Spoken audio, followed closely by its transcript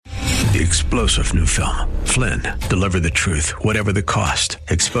The explosive new film, Flynn, deliver the truth, whatever the cost,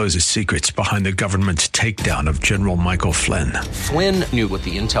 exposes secrets behind the government's takedown of General Michael Flynn. Flynn knew what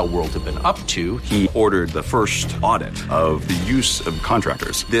the intel world had been up to. He ordered the first audit of the use of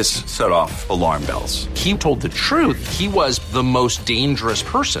contractors. This set off alarm bells. He told the truth. He was the most dangerous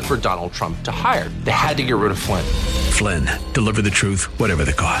person for Donald Trump to hire. They had to get rid of Flynn. Flynn, deliver the truth, whatever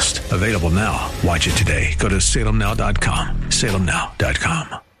the cost. Available now. Watch it today. Go to salemnow.com.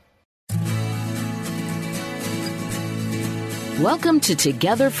 salemnow.com. Welcome to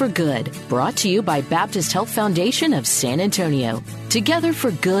Together for Good, brought to you by Baptist Health Foundation of San Antonio. Together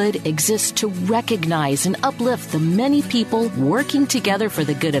for Good exists to recognize and uplift the many people working together for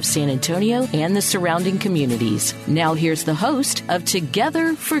the good of San Antonio and the surrounding communities. Now here's the host of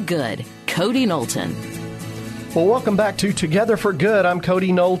Together for Good, Cody Knowlton. Well, welcome back to Together for Good. I'm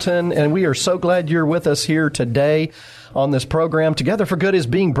Cody Knowlton, and we are so glad you're with us here today on this program. Together for Good is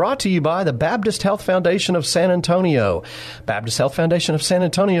being brought to you by the Baptist Health Foundation of San Antonio. Baptist Health Foundation of San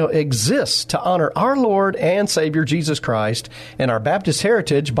Antonio exists to honor our Lord and Savior Jesus Christ and our Baptist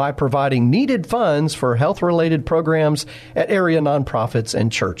heritage by providing needed funds for health-related programs at area nonprofits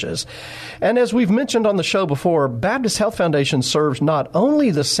and churches. And as we've mentioned on the show before, Baptist Health Foundation serves not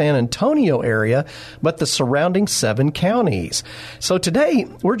only the San Antonio area, but the surrounding 7 counties. So today,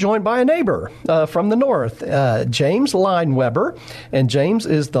 we're joined by a neighbor from the north, James Leinneweber, and James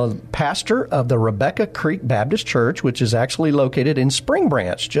is the pastor of the Rebecca Creek Baptist Church, which is actually located in Spring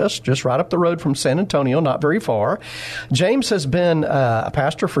Branch, just right up the road from San Antonio, not very far. James has been a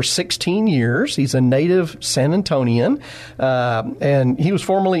pastor for 16 years. He's a native San Antonian, and he was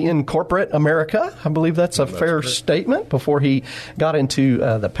formerly in corporate America. I believe that's a fair statement before he got into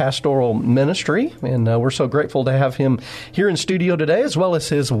the pastoral ministry, and we're so grateful to have him here in studio today, as well as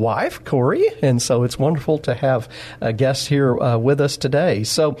his wife, Corey, and so it's wonderful to have guests here with us today.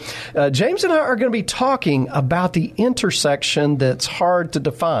 So James and I are going to be talking about the intersection that's hard to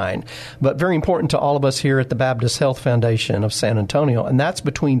define, but very important to all of us here at the Baptist Health Foundation of San Antonio, and that's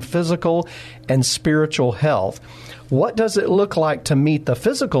between physical and spiritual health. What does it look like to meet the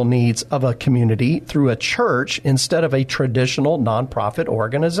physical needs of a community through a church instead of a traditional nonprofit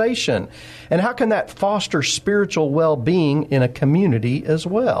organization? And how can that foster spiritual well-being in a community as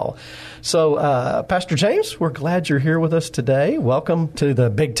well? So, Pastor James, we're glad you're here with us today. Welcome to the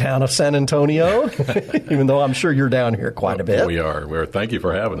big town of San Antonio, even though I'm sure you're down here quite a bit. We are. Thank you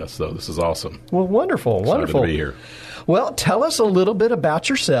for having us, though. This is awesome. Well, wonderful. Excited to be here. Well, tell us a little bit about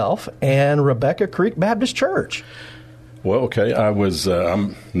yourself and Rebecca Creek Baptist Church. Well, okay.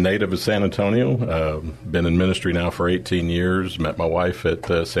 I'm native of San Antonio. Been in ministry now for 18 years. Met my wife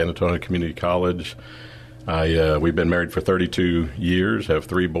at San Antonio Community College. We've been married for 32 years, have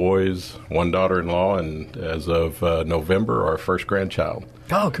 3 boys, 1 daughter-in-law, and as of November, our first grandchild.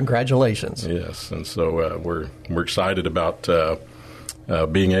 Oh, congratulations. Yes, and so we're excited about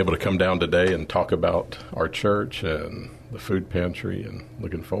being able to come down today and talk about our church and the food pantry, and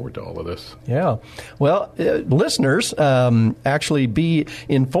looking forward to all of this. Yeah. Well, listeners, actually be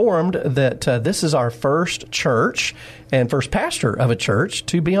informed that this is our first church and first pastor of a church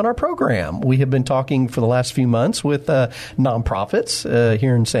to be on our program. We have been talking for the last few months with nonprofits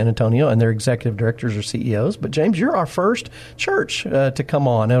here in San Antonio, and their executive directors or CEOs. But, James, you're our first church to come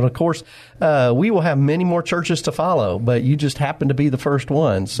on. And, of course, we will have many more churches to follow, but you just happen to be the first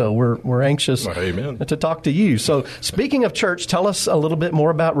one. So we're anxious to talk to you. So speaking of church, tell us a little bit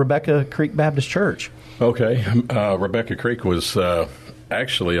more about Rebecca Creek Baptist Church. Okay. Rebecca Creek was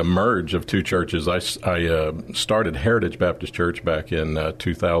actually a merge of 2 churches. I started Heritage Baptist Church back in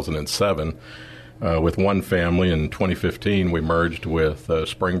 2007 with one family. In 2015, we merged with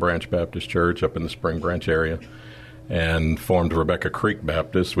Spring Branch Baptist Church up in the Spring Branch area and formed Rebecca Creek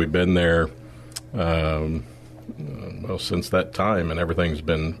Baptist. We've been there since that time, and everything's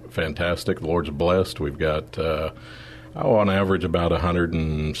been fantastic. The Lord's blessed. We've got on average about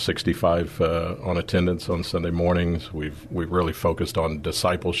 165 on attendance on Sunday mornings. We've really focused on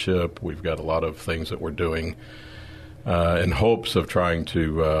discipleship. We've got a lot of things that we're doing in hopes of trying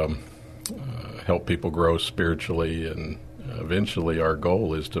to help people grow spiritually, and eventually our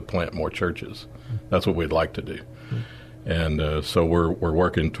goal is to plant more churches. That's what we'd like to do. And so we're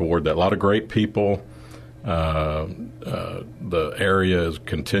working toward that. A lot of great people. The area is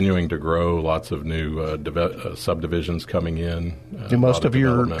continuing to grow. Lots of new subdivisions coming in. Do most of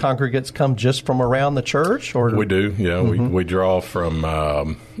your congregates come just from around the church? Or we do, yeah. Mm-hmm. We draw from,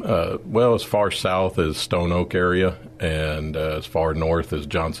 as far south as Stone Oak area and as far north as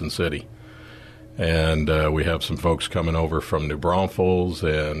Johnson City. And we have some folks coming over from New Braunfels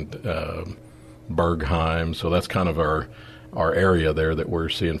and Bergheim. So that's kind of our our area there that we're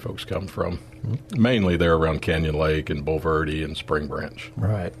seeing folks come from. Mainly they're around Canyon Lake and Bulverde and Spring Branch.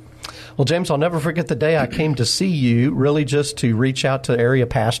 Right. Well, James, I'll never forget the day I came to see you, really just to reach out to area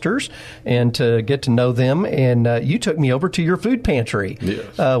pastors and to get to know them. And you took me over to your food pantry,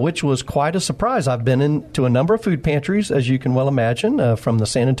 yes. Which was quite a surprise. I've been into a number of food pantries, as you can well imagine, from the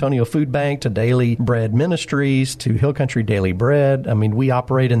San Antonio Food Bank to Daily Bread Ministries to Hill Country Daily Bread. I mean, we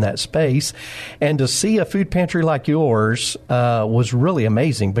operate in that space. And to see a food pantry like yours was really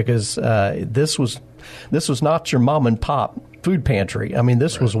amazing because this was not your mom and pop food pantry. I mean,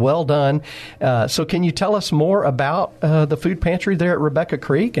 this was well done. So can you tell us more about the food pantry there at Rebecca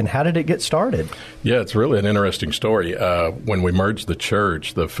Creek and how did it get started? Yeah, it's really an interesting story. When we merged the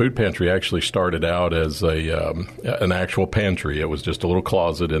church, the food pantry actually started out as an actual pantry. It was just a little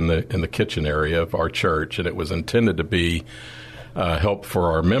closet in the kitchen area of our church, and it was intended to be help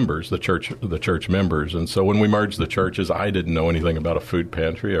for our members, the church members. And so when we merged the churches, I didn't know anything about a food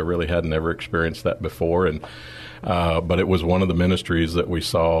pantry. I really hadn't ever experienced that before. And but it was one of the ministries that we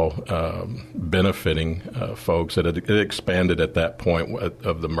saw benefiting folks. It expanded at that point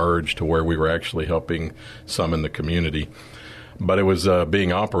of the merge to where we were actually helping some in the community. But it was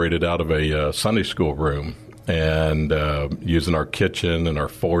being operated out of a Sunday school room and using our kitchen and our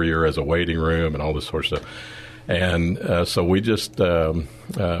foyer as a waiting room and all this sort of stuff. And so we just,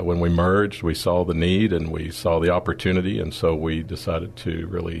 when we merged, we saw the need and we saw the opportunity, and so we decided to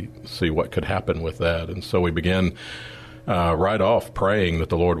really see what could happen with that. And so we began right off praying that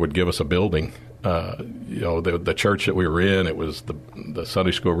the Lord would give us a building. The church that we were in, it was the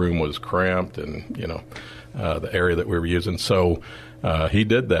Sunday school room was cramped, and the area that we were using. So He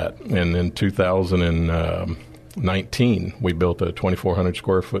did that, and in 2019, we built a 2,400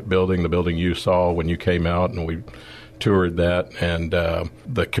 square foot building, the building you saw when you came out, and we toured that, and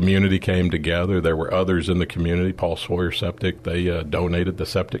the community came together. There were others in the community. Paul Sawyer Septic, they donated the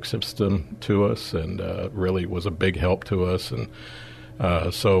septic system to us, and really was a big help to us. And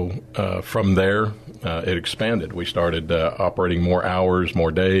so from there, it expanded. We started operating more hours,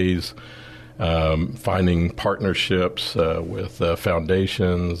 more days, finding partnerships with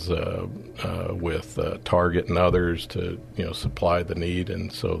foundations, with Target and others to supply the need.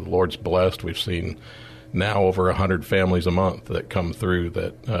 And so the Lord's blessed. We've seen now over 100 families a month that come through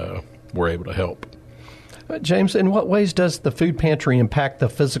that we're able to help. James, in what ways does the food pantry impact the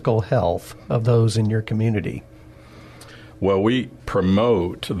physical health of those in your community? Well, we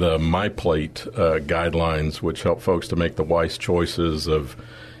promote the My Plate guidelines, which help folks to make the wise choices of,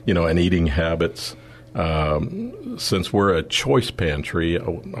 and eating habits. Since we're a choice pantry,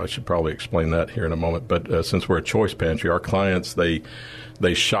 I should probably explain that here in a moment, but since we're a choice pantry, our clients, they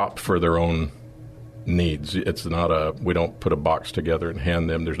shop for their own needs. It's not we don't put a box together and hand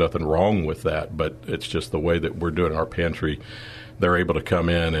them. There's nothing wrong with that, but it's just the way that we're doing our pantry. They're able to come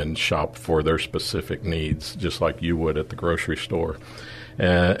in and shop for their specific needs, just like you would at the grocery store.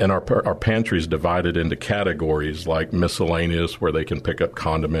 And our pantry is divided into categories like miscellaneous, where they can pick up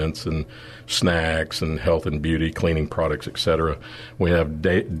condiments and snacks and health and beauty, cleaning products, etc. We have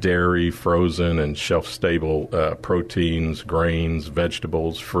dairy, frozen, and shelf-stable proteins, grains,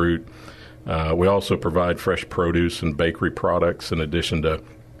 vegetables, fruit. We also provide fresh produce and bakery products in addition to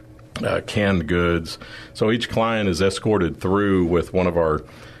canned goods. So each client is escorted through with one of our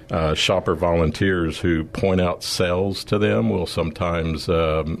shopper volunteers who point out sales to them. We'll sometimes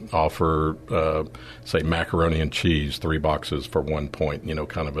offer, say, macaroni and cheese, 3 boxes for 1 point,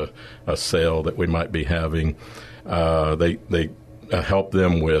 kind of a sale that we might be having. They help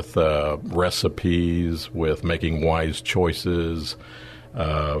them with recipes, with making wise choices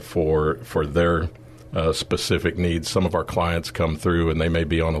for their specific needs. Some of our clients come through and they may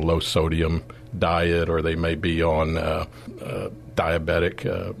be on a low sodium diet, or they may be on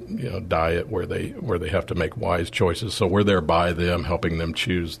diabetic diet where they have to make wise choices. So we're there by them, helping them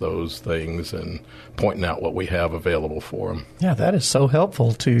choose those things and pointing out what we have available for them. Yeah, that is so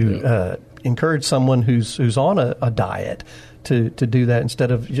helpful to encourage someone who's on a diet to do that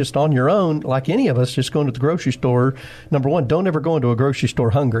instead of just on your own, like any of us, just going to the grocery store. Number one, don't ever go into a grocery store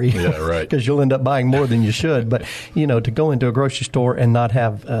hungry. Yeah, right. Because you'll end up buying more than you should. But, to go into a grocery store and not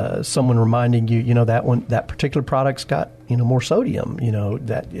have someone reminding you, that particular product's got, more sodium,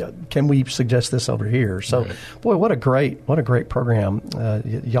 can we suggest this over here? So, right. Boy, what a great program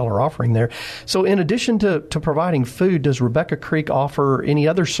y'all are offering there. So in addition to providing food, does Rebecca Creek offer any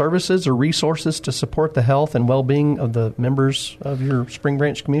other services or resources to support the health and well-being of the members members of your Spring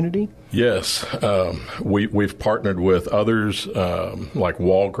Branch community? Yes. We've partnered with others like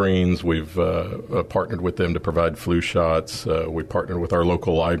Walgreens. We've partnered with them to provide flu shots. We partnered with our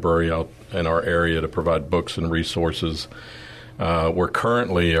local library out in our area to provide books and resources. We're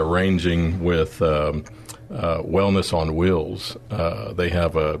currently arranging with Wellness on Wheels. They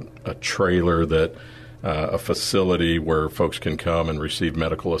have a trailer that a facility where folks can come and receive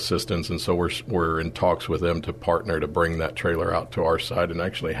medical assistance, and so we're in talks with them to partner to bring that trailer out to our site and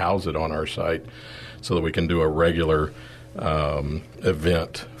actually house it on our site so that we can do a regular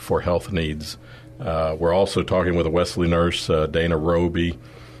event for health needs. We're also talking with a Wesley nurse, Dana Roby,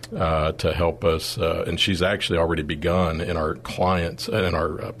 to help us, and she's actually already begun in our clients, in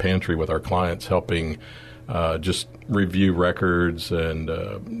our pantry with our clients, helping just review records and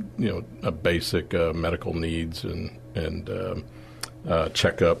basic medical needs and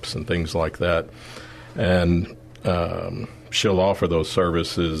checkups and things like that. And she'll offer those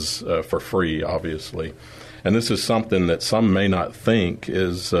services for free, obviously. And this is something that some may not think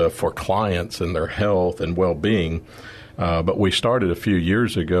is for clients and their health and well-being. But we started a few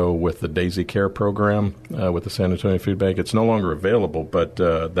years ago with the Daisy Care program with the San Antonio Food Bank. It's no longer available, but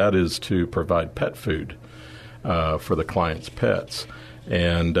that is to provide pet food for the client's pets.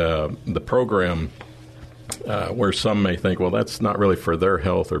 And the program, where some may think, well, that's not really for their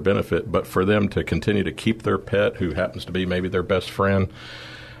health or benefit, but for them to continue to keep their pet, who happens to be maybe their best friend,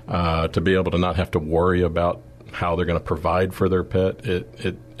 to be able to not have to worry about how they're going to provide for their pet,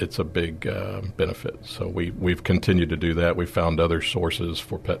 it's a big benefit. So we've continued to do that. We've found other sources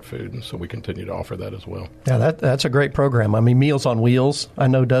for pet food, and so we continue to offer that as well. Yeah, that's a great program. I mean, Meals on Wheels, I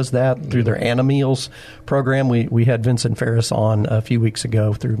know, does that through their Anna Meals program. We had Vincent Ferris on a few weeks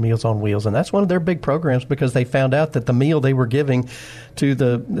ago through Meals on Wheels, and that's one of their big programs because they found out that the meal they were giving to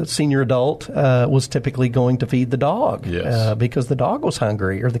the senior adult was typically going to feed the dog. Yes. Because the dog was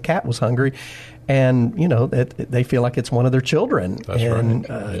hungry or the cat was hungry. And, they feel like it's one of their children. That's and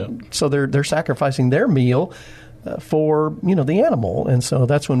right. So they're sacrificing their meal for, the animal. And so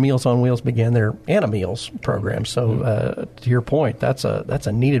that's when Meals on Wheels began their Anna Meals program. So to your point, that's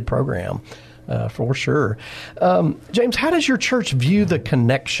a needed program. For sure. James, how does your church view the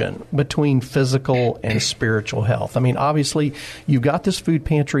connection between physical and spiritual health? I mean, obviously, you've got this food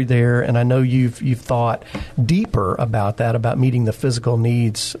pantry there, and I know you've thought deeper about that, about meeting the physical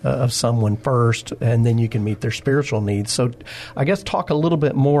needs of someone first, and then you can meet their spiritual needs. So I guess talk a little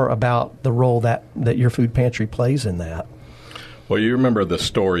bit more about the role that your food pantry plays in that. Well, you remember the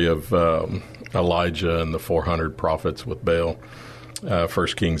story of Elijah and the 400 prophets with Baal. 1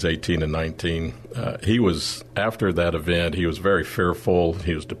 Kings 18 and 19. He was, after that event, he was very fearful.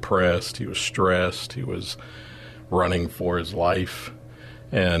 He was depressed. He was stressed. He was running for his life.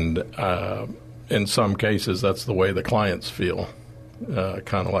 And in some cases, that's the way the clients feel,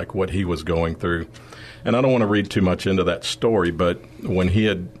 kind of like what he was going through. And I don't want to read too much into that story, but when he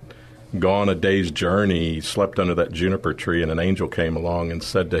had gone a day's journey, he slept under that juniper tree, and an angel came along and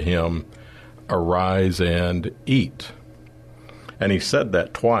said to him, "Arise and eat." And he said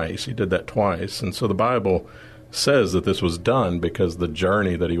that twice. He did that twice. And so the Bible says that this was done because the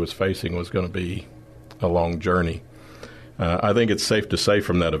journey that he was facing was going to be a long journey. I think it's safe to say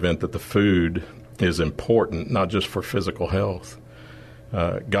from that event that the food is important, not just for physical health.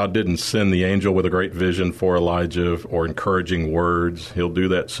 God didn't send the angel with a great vision for Elijah or encouraging words. He'll do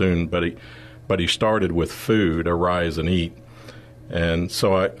that soon. But he started with food, arise and eat. And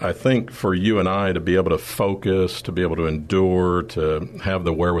so I think for you and I to be able to focus, to be able to endure, to have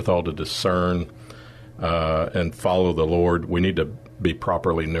the wherewithal to discern and follow the Lord, we need to be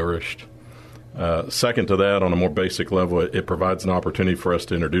properly nourished. Second to that, on a more basic level, it provides an opportunity for us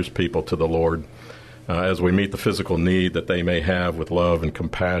to introduce people to the Lord as we meet the physical need that they may have with love and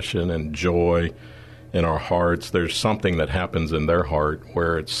compassion and joy in our hearts. There's something that happens in their heart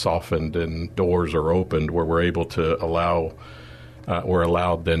where it's softened and doors are opened, where we're able to we're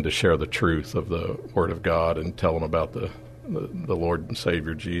allowed then to share the truth of the Word of God and tell them about the Lord and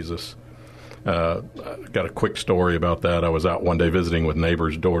Savior Jesus. I got a quick story about that. I was out one day visiting with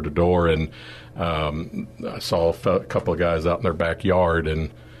neighbors door to door, and I saw a couple of guys out in their backyard, and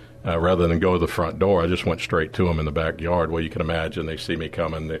rather than go to the front door, I just went straight to them in the backyard. Well, you can imagine they see me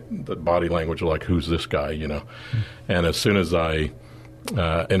coming, the body language like, who's this guy, And as soon as I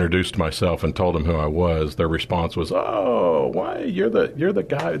introduced myself and told them who I was, their response was, "Oh, why you're the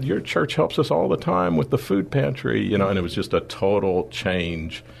guy? Your church helps us all the time with the food pantry, And it was just a total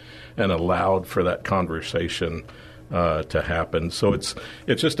change, and allowed for that conversation to happen. So it's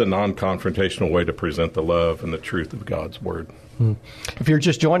just a non-confrontational way to present the love and the truth of God's Word. If you're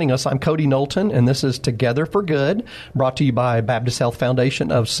just joining us, I'm Cody Knowlton, and this is Together for Good, brought to you by Baptist Health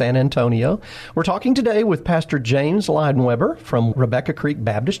Foundation of San Antonio. We're talking today with Pastor James Leinneweber from Rebecca Creek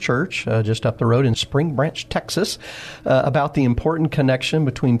Baptist Church, just up the road in Spring Branch, Texas, about the important connection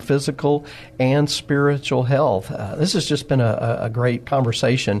between physical and spiritual health. This has just been a great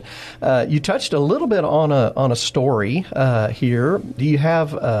conversation. You touched a little bit on a story here. Do you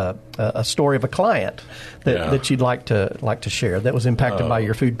have a story of a client that you'd like to share that was impacted by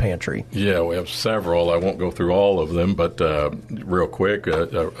your food pantry? Yeah, we have several. I won't go through all of them, but real quick,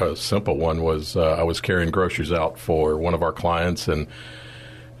 a simple one was I was carrying groceries out for one of our clients, and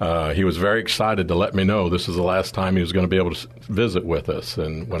he was very excited to let me know this is the last time he was going to be able to visit with us.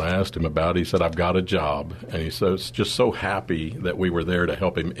 And when I asked him about it, he said, I've got a job. And he says, just so happy that we were there to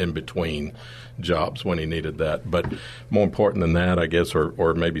help him in between jobs when he needed that. But more important than that, I guess,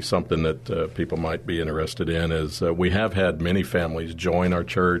 or maybe something that people might be interested in is we have had many families join our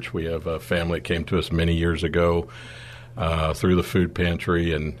church. We have a family that came to us many years ago through the food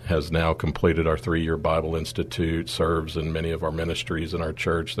pantry and has now completed our 3-year Bible Institute, serves in many of our ministries in our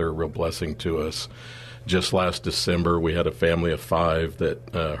church. They're a real blessing to us. Just last December, we had a family of 5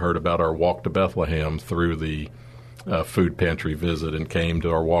 that heard about our Walk to Bethlehem through the food pantry visit and came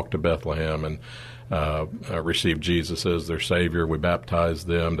to our Walk to Bethlehem and received Jesus as their Savior. We baptized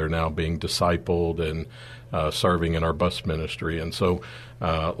them. They're now being discipled and serving in our bus ministry. And so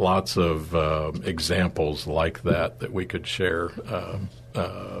lots of examples like that we could share.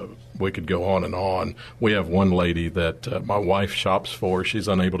 We could go on and on. We have one lady that my wife shops for. She's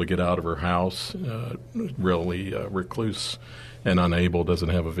unable to get out of her house, really recluse and unable, doesn't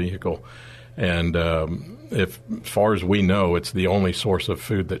have a vehicle. And as far as we know, it's the only source of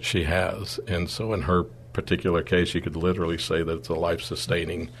food that she has. And so in her particular case, you could literally say that it's a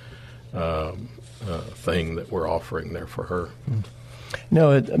life-sustaining thing that we're offering there for her.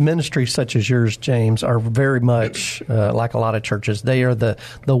 No, ministries such as yours, James, are very much like a lot of churches. They are the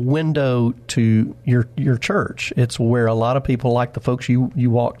window to your church. It's where a lot of people, like the folks you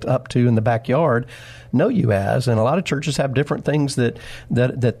walked up to in the backyard, know you as. And a lot of churches have different things that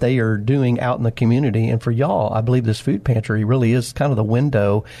they are doing out in the community. And for y'all, I believe this food pantry really is kind of the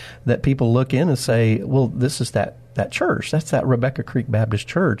window that people look in and say, well, this is that church. That's that Rebecca Creek Baptist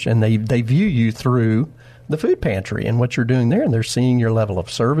Church. And they view you through the food pantry and what you're doing there, and they're seeing your level of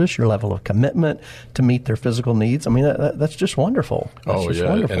service, your level of commitment to meet their physical needs. I mean, that's just wonderful.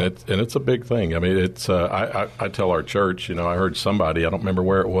 Wonderful. And it's a big thing. I mean, it's I tell our church, I heard somebody, I don't remember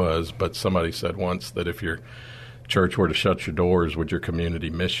where it was, but somebody said once that if your church were to shut your doors, would your community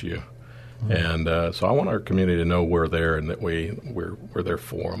miss you? Mm-hmm. And so I want our community to know we're there and that we're there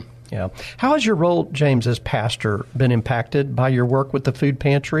for them. Yeah. How has your role, James, as pastor been impacted by your work with the food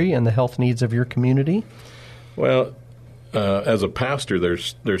pantry and the health needs of your community? Well, as a pastor,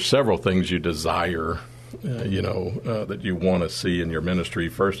 there's several things you desire, that you want to see in your ministry.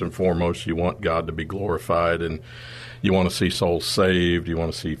 First and foremost, you want God to be glorified, and you want to see souls saved. You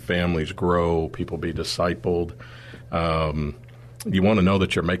want to see families grow, people be discipled. You want to know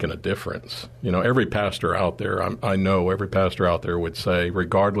that you're making a difference. Every pastor out there, I know every pastor out there would say,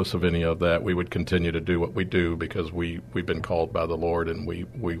 regardless of any of that, we would continue to do what we do because we've been called by the Lord and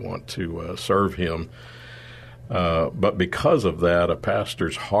we want to serve Him. But because of that, a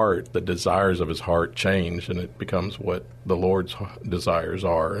pastor's heart, the desires of his heart change, and it becomes what the Lord's desires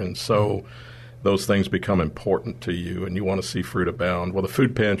are. And so those things become important to you, and you want to see fruit abound. Well, the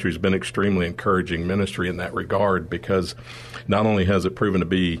food pantry has been extremely encouraging ministry in that regard because not only has it proven to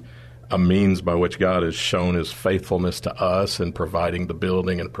be a means by which God has shown His faithfulness to us in providing the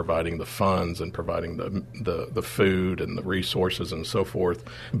building and providing the funds and providing the food and the resources and so forth.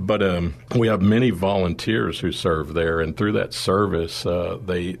 But we have many volunteers who serve there, and through that service,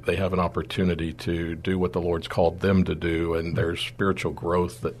 they have an opportunity to do what the Lord's called them to do, and there's spiritual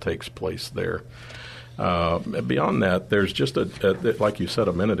growth that takes place there. Beyond that, there's just like you said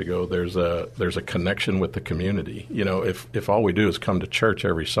a minute ago, there's a connection with the community. If all we do is come to church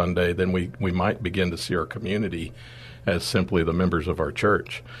every Sunday, then we might begin to see our community as simply the members of our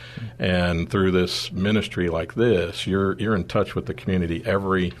church. And through this ministry like this, you're in touch with the community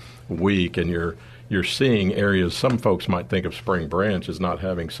every week, and you're seeing areas. Some folks might think of Spring Branch as not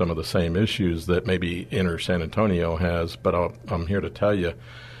having some of the same issues that maybe inner San Antonio has, but I'm here to tell you,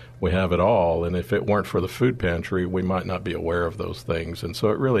 we have it all, and if it weren't for the food pantry, we might not be aware of those things. And so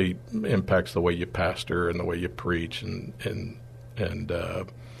it really impacts the way you pastor and the way you preach and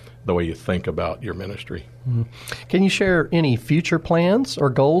the way you think about your ministry. Mm-hmm. Can you share any future plans or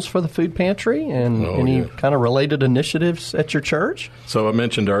goals for the food pantry and any kind of related initiatives at your church? So I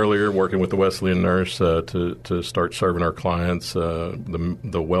mentioned earlier working with the Wesleyan Nurse to start serving our clients, the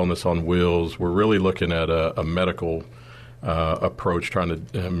Wellness on Wheels. We're really looking at a medical approach, trying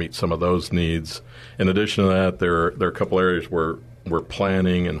to meet some of those needs. In addition to that, there are a couple areas where we're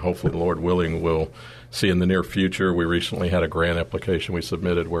planning, and hopefully the Lord willing we'll see in the near future. We recently had a grant application we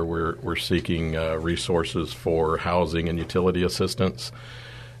submitted where we're seeking resources for housing and utility assistance.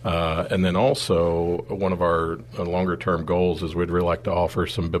 And then also one of our longer-term goals is we'd really like to offer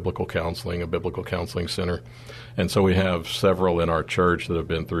some biblical counseling, a biblical counseling center. And so we have several in our church that have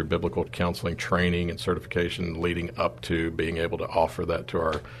been through biblical counseling training and certification leading up to being able to offer that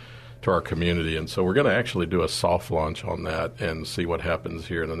to our community. And so we're going to actually do a soft launch on that and see what happens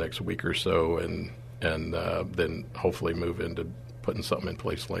here in the next week or so, and then hopefully move into putting something in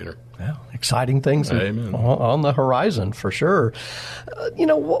place later. Well, exciting things Amen. On the horizon for sure.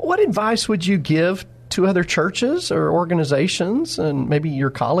 What advice would you give to other churches or organizations and maybe your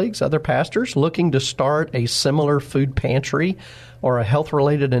colleagues, other pastors, looking to start a similar food pantry or a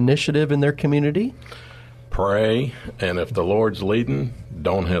health-related initiative in their community? Pray, and if the Lord's leading,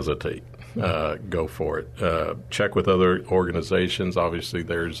 don't hesitate. Go for it. Check with other organizations. Obviously,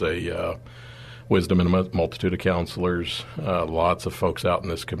 there's a wisdom in a multitude of counselors, lots of folks out in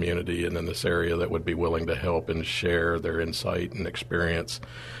this community and in this area that would be willing to help and share their insight and experience.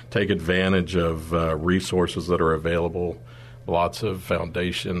 Take advantage of resources that are available. Lots of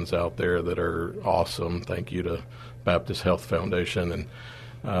foundations out there that are awesome. Thank you to Baptist Health Foundation and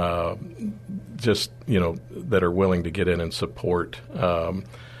that are willing to get in and support.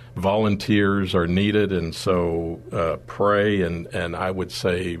 Volunteers are needed, and so pray and I would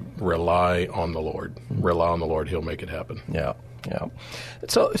say rely on the Lord. Rely on the Lord. He'll make it happen. Yeah.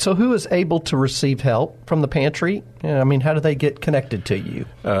 So who is able to receive help from the pantry? How do they get connected to you?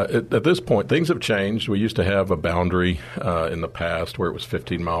 At this point, things have changed. We used to have a boundary in the past where it was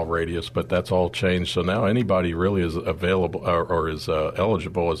 15-mile radius, but that's all changed. So now anybody really is available or is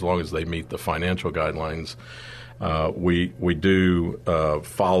eligible as long as they meet the financial guidelines. We do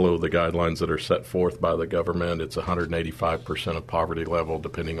follow the guidelines that are set forth by the government. It's 185% of poverty level,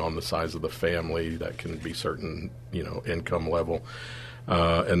 depending on the size of the family. That can be certain, income level.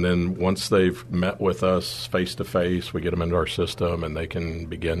 And then once they've met with us face-to-face, we get them into our system, and they can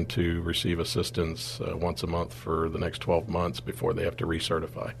begin to receive assistance once a month for the next 12 months before they have to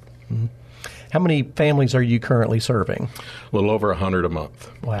recertify. Mm-hmm. How many families are you currently serving? A little over 100 a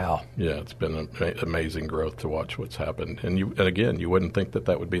month. Wow. Yeah, it's been amazing growth to watch what's happened. And again, you wouldn't think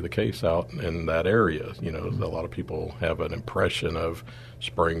that would be the case out in that area. A lot of people have an impression of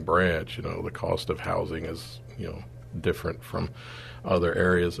Spring Branch. The cost of housing is, different from other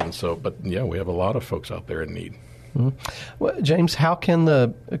areas. And so, but yeah, we have a lot of folks out there in need. Mm-hmm. Well, James, how can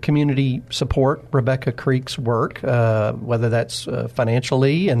the community support Rebecca Creek's work, whether that's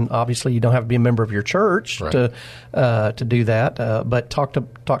financially, and obviously you don't have to be a member of your church to do that, but talk to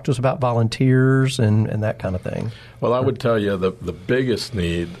us about volunteers and that kind of thing. Well, I would tell you the biggest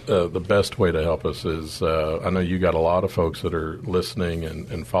need, the best way to help us is, I know you got a lot of folks that are listening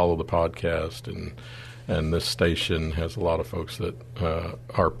and follow the podcast, and this station has a lot of folks that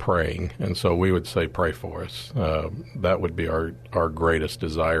are praying. And so we would say pray for us. That would be our greatest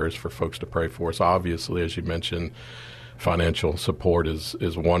desire is for folks to pray for us. Obviously, as you mentioned, financial support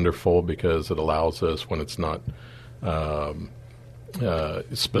is wonderful because it allows us, when it's not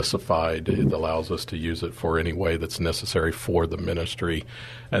specified, it allows us to use it for any way that's necessary for the ministry.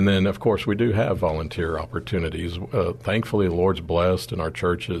 And then, of course, we do have volunteer opportunities. Thankfully, the Lord's blessed, and our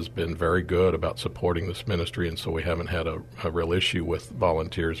church has been very good about supporting this ministry, and so we haven't had a real issue with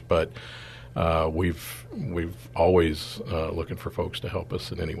volunteers. But we've always looking for folks to help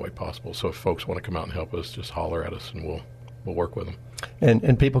us in any way possible. So if folks want to come out and help us, just holler at us, and we'll work with them.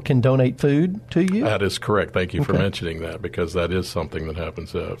 And people can donate food to you? That is correct. Thank you for mentioning that, because that is something that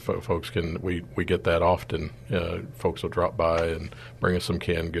happens. Folks can, we get that often. Folks will drop by and bring us some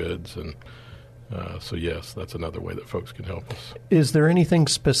canned goods. And so, yes, that's another way that folks can help us. Is there anything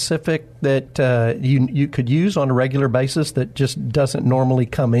specific that you could use on a regular basis that just doesn't normally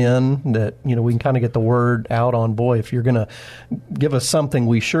come in, that we can kind of get the word out on, boy, if you're going to give us something,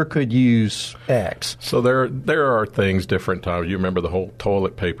 we sure could use X? So there are things, different times. You remember the whole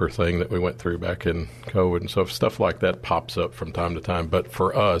toilet paper thing that we went through back in COVID, and so stuff like that pops up from time to time. But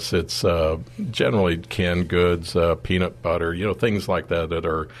for us, it's generally canned goods, peanut butter, things like that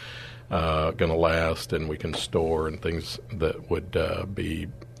are going to last and we can store, and things that would be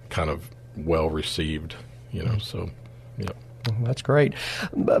kind of well received, So, yeah. That's great.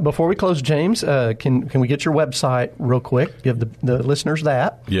 Before we close, James, can we get your website real quick? Give the listeners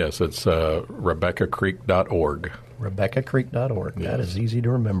that. Yes, it's RebeccaCreek.org. RebeccaCreek.org. Yes. That is easy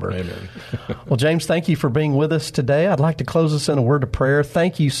to remember. Amen. Well, James, thank you for being with us today. I'd like to close us in a word of prayer.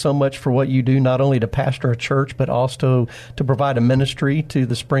 Thank you so much for what you do, not only to pastor a church, but also to provide a ministry to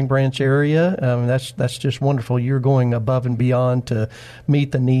the Spring Branch area. That's just wonderful. You're going above and beyond to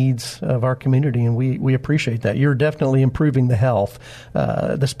meet the needs of our community, and we appreciate that. You're definitely improving the health,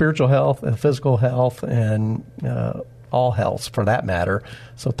 the spiritual health, the physical health, and all health for that matter.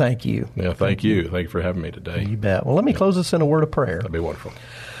 So thank you. Yeah, thank you. Thank you for having me today. You bet. Well, let me close this in a word of prayer. That'd be wonderful.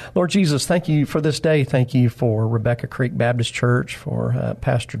 Lord Jesus, thank you for this day. Thank you for Rebecca Creek Baptist Church, for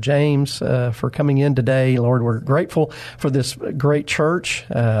Pastor James, for coming in today. Lord, we're grateful for this great church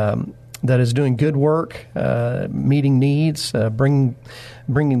that is doing good work, meeting needs, bringing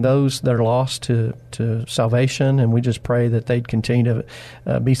those that are lost to salvation. And we just pray that they'd continue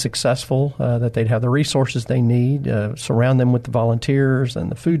to be successful, that they'd have the resources they need, surround them with the volunteers and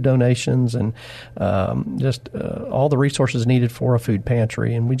the food donations and just all the resources needed for a food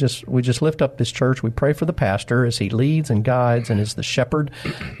pantry. And we just lift up this church. We pray for the pastor as he leads and guides and is the shepherd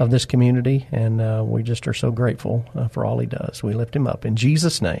of this community. And we just are so grateful for all he does. We lift him up. In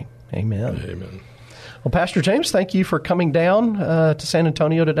Jesus' name, amen. Amen. Well, Pastor James, thank you for coming down to San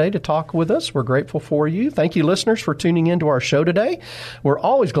Antonio today to talk with us. We're grateful for you. Thank you, listeners, for tuning into our show today. We're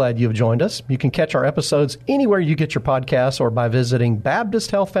always glad you have joined us. You can catch our episodes anywhere you get your podcasts or by visiting Baptist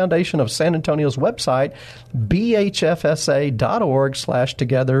Health Foundation of San Antonio's website,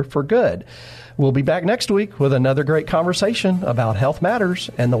 bhfsa.org/togetherforgood. We'll be back next week with another great conversation about health matters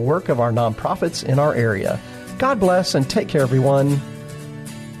and the work of our nonprofits in our area. God bless and take care, everyone.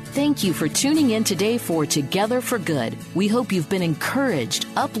 Thank you for tuning in today for Together for Good. We hope you've been encouraged,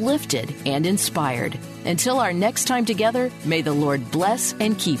 uplifted, and inspired. Until our next time together, may the Lord bless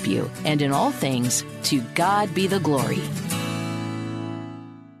and keep you. And in all things, to God be the glory.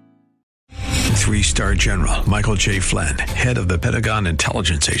 3-star General Michael J. Flynn, head of the Pentagon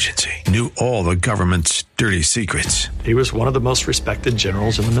Intelligence Agency, knew all the government's dirty secrets. He was one of the most respected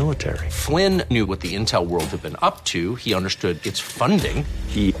generals in the military. Flynn knew what the intel world had been up to. He understood its funding.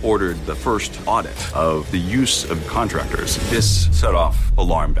 He ordered the first audit of the use of contractors. This set off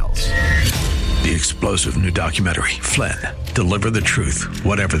alarm bells. The explosive new documentary, Flynn, Deliver the Truth,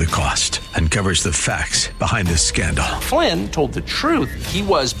 Whatever the Cost, uncovers the facts behind this scandal. Flynn told the truth. He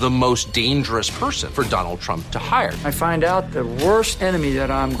was the most dangerous person for Donald Trump to hire. I find out the worst enemy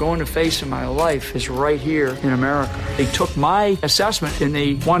that I'm going to face in my life is right here in America. They took my assessment and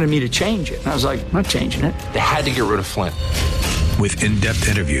they wanted me to change it. And I was like, I'm not changing it. They had to get rid of Flynn. With in-depth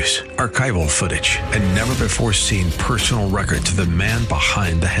interviews, archival footage, and never-before-seen personal records of the man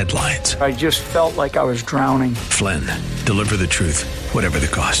behind the headlines. I just felt like I was drowning. Flynn, Deliver the Truth, Whatever the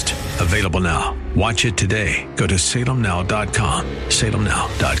Cost. Available now. Watch it today. Go to salemnow.com.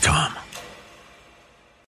 salemnow.com.